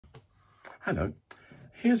Hello,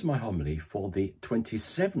 here's my homily for the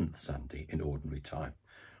 27th Sunday in Ordinary Time,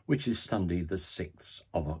 which is Sunday the 6th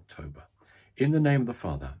of October. In the name of the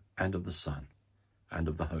Father, and of the Son, and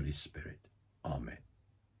of the Holy Spirit. Amen.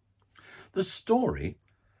 The story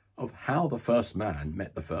of how the first man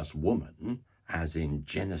met the first woman, as in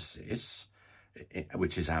Genesis,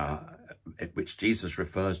 which Jesus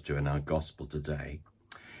refers to in our Gospel today,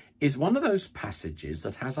 is one of those passages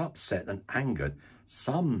that has upset and angered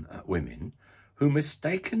some women who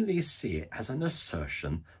mistakenly see it as an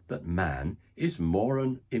assertion that man is more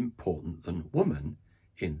important than woman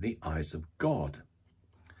in the eyes of God.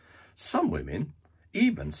 Some women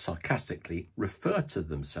even sarcastically refer to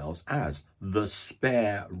themselves as the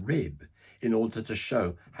spare rib in order to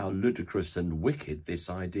show how ludicrous and wicked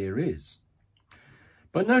this idea is.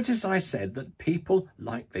 But notice I said that people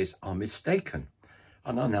like this are mistaken,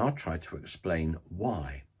 and I'll now try to explain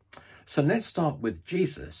why. So let's start with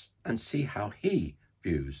Jesus and see how he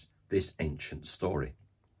views this ancient story.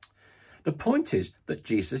 The point is that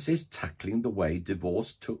Jesus is tackling the way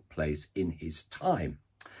divorce took place in his time.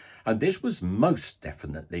 And this was most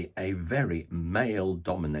definitely a very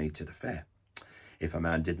male-dominated affair. If a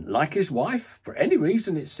man didn't like his wife, for any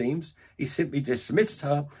reason it seems, he simply dismissed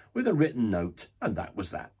her with a written note, and that was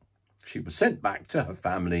that. She was sent back to her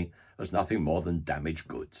family as nothing more than damaged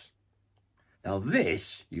goods. Now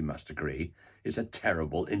this, you must agree, is a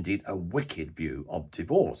terrible, indeed a wicked view of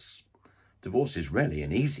divorce. Divorce is rarely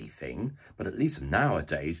an easy thing, but at least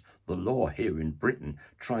nowadays the law here in Britain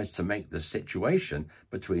tries to make the situation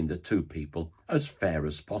between the two people as fair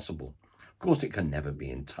as possible. Of course, it can never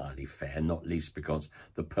be entirely fair, not least because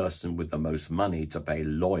the person with the most money to pay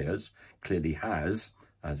lawyers clearly has,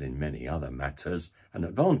 as in many other matters, an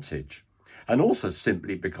advantage. And also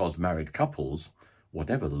simply because married couples,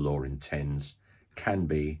 whatever the law intends, can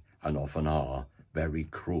be, and often are, very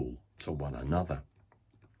cruel to one another.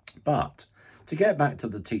 But to get back to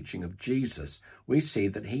the teaching of Jesus, we see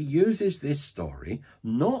that he uses this story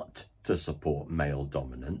not to support male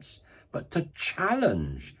dominance, but to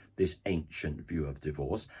challenge this ancient view of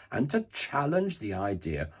divorce and to challenge the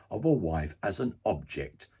idea of a wife as an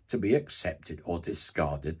object to be accepted or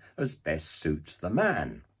discarded as best suits the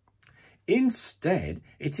man. Instead,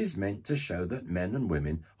 it is meant to show that men and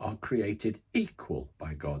women are created equal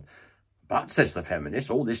by God. But, says the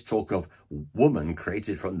feminist, all this talk of woman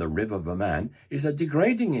created from the rib of a man is a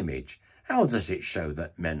degrading image. How does it show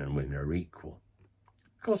that men and women are equal?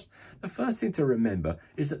 Of course, the first thing to remember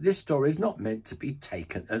is that this story is not meant to be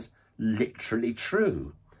taken as literally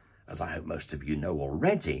true. As I hope most of you know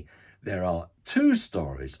already, there are two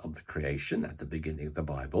stories of the creation at the beginning of the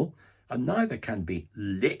Bible, and neither can be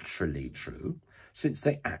literally true, since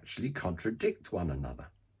they actually contradict one another.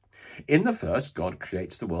 In the first, God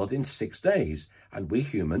creates the world in 6 days, and we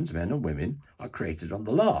humans, men and women, are created on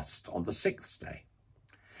the last, on the 6th day.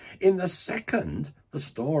 In the second, the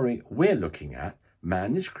story we're looking at,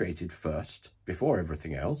 man is created first, before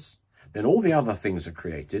everything else, then all the other things are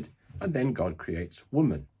created, and then God creates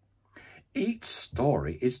woman. Each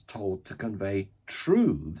story is told to convey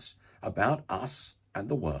truths about us and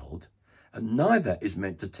the world, and neither is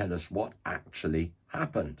meant to tell us what actually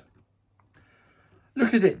happened.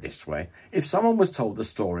 Look at it this way. If someone was told the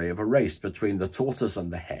story of a race between the tortoise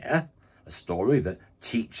and the hare, a story that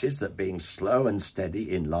teaches that being slow and steady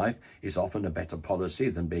in life is often a better policy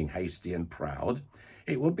than being hasty and proud,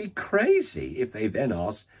 it would be crazy if they then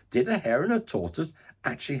asked, did a hare and a tortoise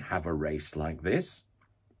actually have a race like this?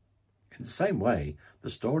 In the same way, the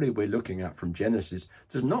story we're looking at from Genesis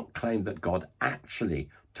does not claim that God actually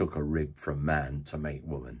took a rib from man to make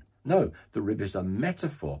woman. No, the rib is a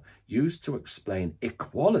metaphor used to explain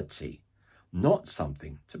equality, not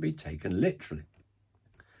something to be taken literally.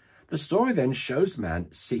 The story then shows man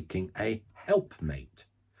seeking a helpmate,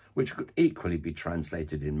 which could equally be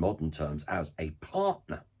translated in modern terms as a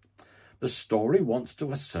partner. The story wants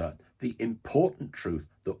to assert the important truth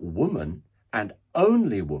that woman, and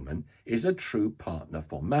only woman, is a true partner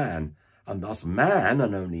for man, and thus man,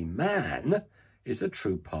 and only man, is a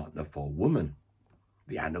true partner for woman.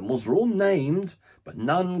 The animals are all named, but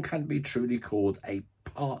none can be truly called a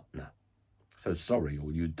partner. So sorry,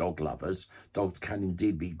 all you dog lovers. Dogs can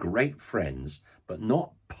indeed be great friends, but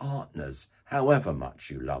not partners, however much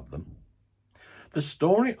you love them. The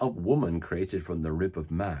story of woman created from the rib of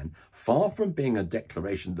man, far from being a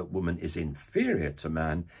declaration that woman is inferior to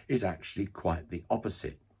man, is actually quite the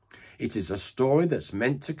opposite. It is a story that's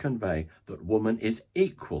meant to convey that woman is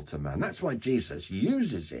equal to man. That's why Jesus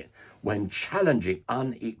uses it when challenging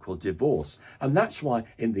unequal divorce. And that's why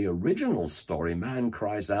in the original story, man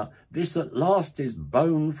cries out, "This at last is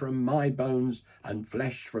bone from my bones and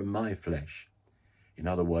flesh from my flesh." In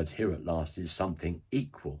other words, here at last is something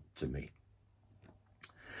equal to me.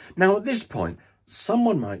 Now, at this point,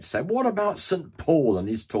 someone might say, what about St. Paul and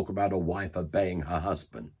his talk about a wife obeying her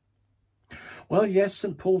husband? Well, yes,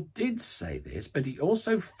 St. Paul did say this, but he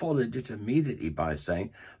also followed it immediately by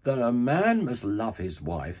saying that a man must love his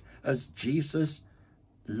wife as Jesus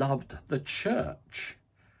loved the church.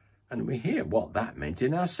 And we hear what that meant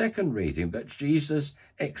in our second reading, that Jesus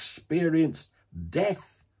experienced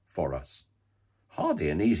death for us. Hardly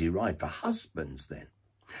an easy ride for husbands then.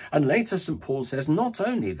 And later St. Paul says not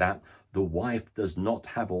only that the wife does not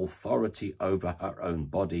have authority over her own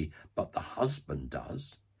body, but the husband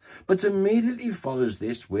does, but immediately follows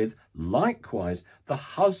this with, likewise, the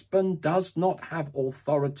husband does not have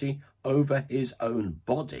authority over his own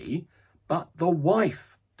body, but the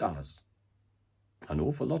wife does. An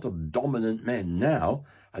awful lot of dominant men now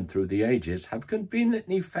and through the ages have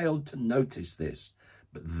conveniently failed to notice this.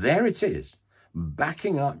 But there it is,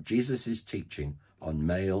 backing up Jesus' teaching on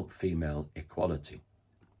male-female equality.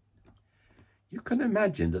 You can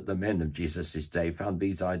imagine that the men of Jesus' day found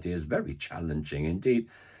these ideas very challenging indeed,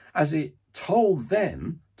 as it told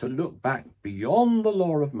them to look back beyond the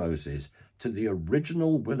law of Moses to the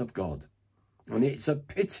original will of God. And it's a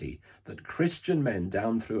pity that Christian men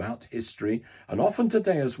down throughout history, and often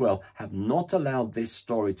today as well, have not allowed this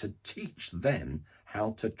story to teach them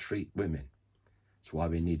how to treat women. That's why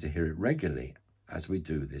we need to hear it regularly, as we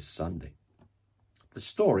do this Sunday. The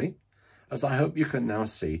story, as I hope you can now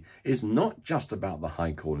see, is not just about the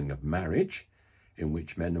high calling of marriage, in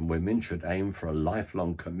which men and women should aim for a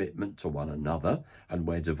lifelong commitment to one another and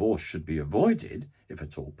where divorce should be avoided, if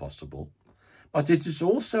at all possible. But it is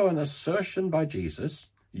also an assertion by Jesus,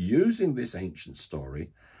 using this ancient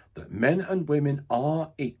story, that men and women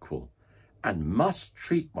are equal and must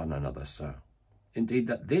treat one another so. Indeed,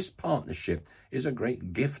 that this partnership is a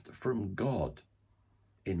great gift from God.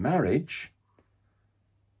 In marriage,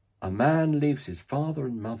 a man leaves his father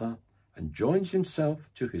and mother and joins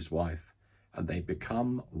himself to his wife, and they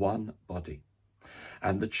become one body.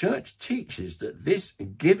 And the church teaches that this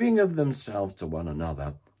giving of themselves to one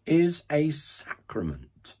another is a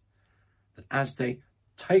sacrament. That as they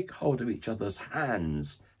take hold of each other's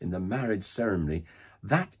hands in the marriage ceremony,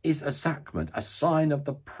 that is a sacrament, a sign of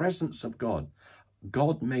the presence of God,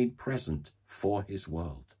 God made present for his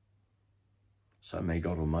world. So may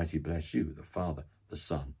God Almighty bless you, the Father, the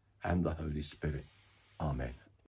Son, and the Holy Spirit. Amen.